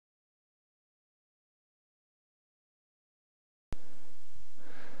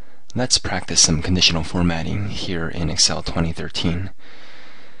Let's practice some conditional formatting here in Excel 2013.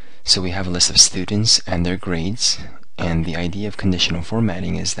 So we have a list of students and their grades, and the idea of conditional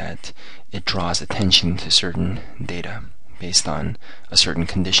formatting is that it draws attention to certain data based on a certain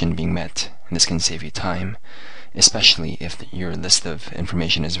condition being met, and this can save you time, especially if your list of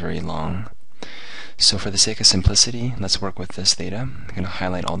information is very long. So for the sake of simplicity, let's work with this data. I'm going to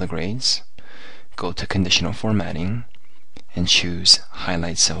highlight all the grades, go to conditional formatting, and choose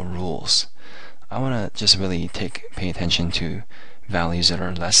highlight cell rules. I want to just really pay attention to values that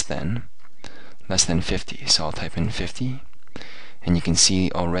are less than 50. So I'll type in 50, and you can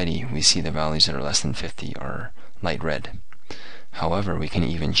see already we see the values that are less than 50 are light red. However, we can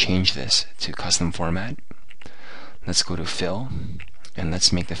even change this to custom format. Let's go to fill, and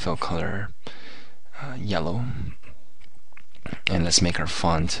let's make the fill color yellow, and let's make our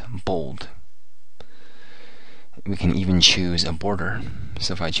font bold. We can even choose a border.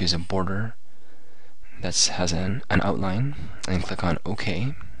 So if I choose a border that has an outline and click on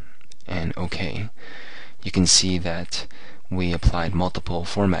OK and OK, you can see that we applied multiple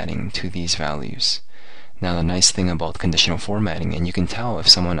formatting to these values. Now the nice thing about conditional formatting, and you can tell if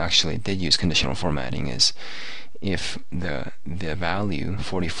someone actually did use conditional formatting, is if the value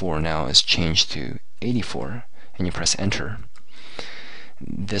 44 now is changed to 84 and you press enter,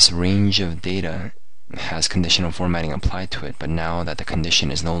 this range of data has conditional formatting applied to it, but now that the condition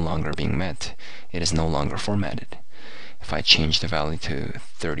is no longer being met, it is no longer formatted. If I change the value to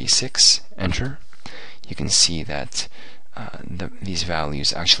 36, enter, you can see that these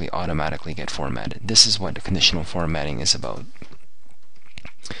values actually automatically get formatted. This is what the conditional formatting is about.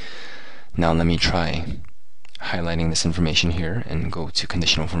 Now let me try highlighting this information here and go to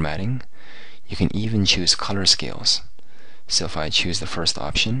conditional formatting. You can even choose color scales. So if I choose the first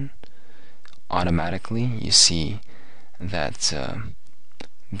option, automatically you see that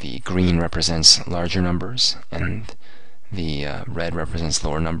the green represents larger numbers and the red represents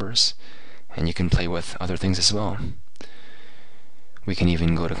lower numbers, and you can play with other things as well. We can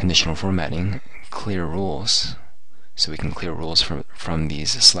even go to conditional formatting, clear rules, so we can clear rules from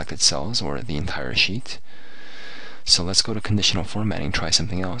these selected cells or the entire sheet. So let's go to conditional formatting, try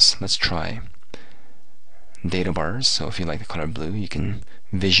something else. Let's try data bars. So if you like the color blue, you can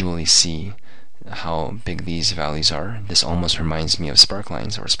visually see how big these values are. This almost reminds me of spark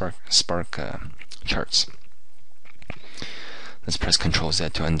lines or spark charts. Let's press Ctrl Z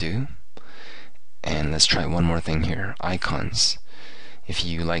to undo, and let's try one more thing here, icons. If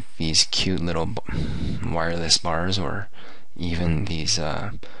you like these cute little wireless bars or even these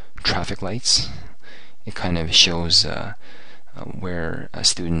traffic lights, it kind of shows where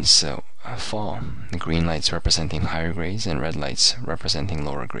students fall. The green lights representing higher grades and red lights representing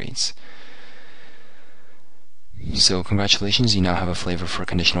lower grades. So congratulations, you now have a flavor for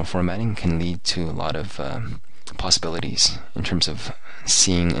conditional formatting. It can lead to a lot of possibilities in terms of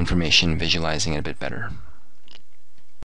seeing information, visualizing it a bit better.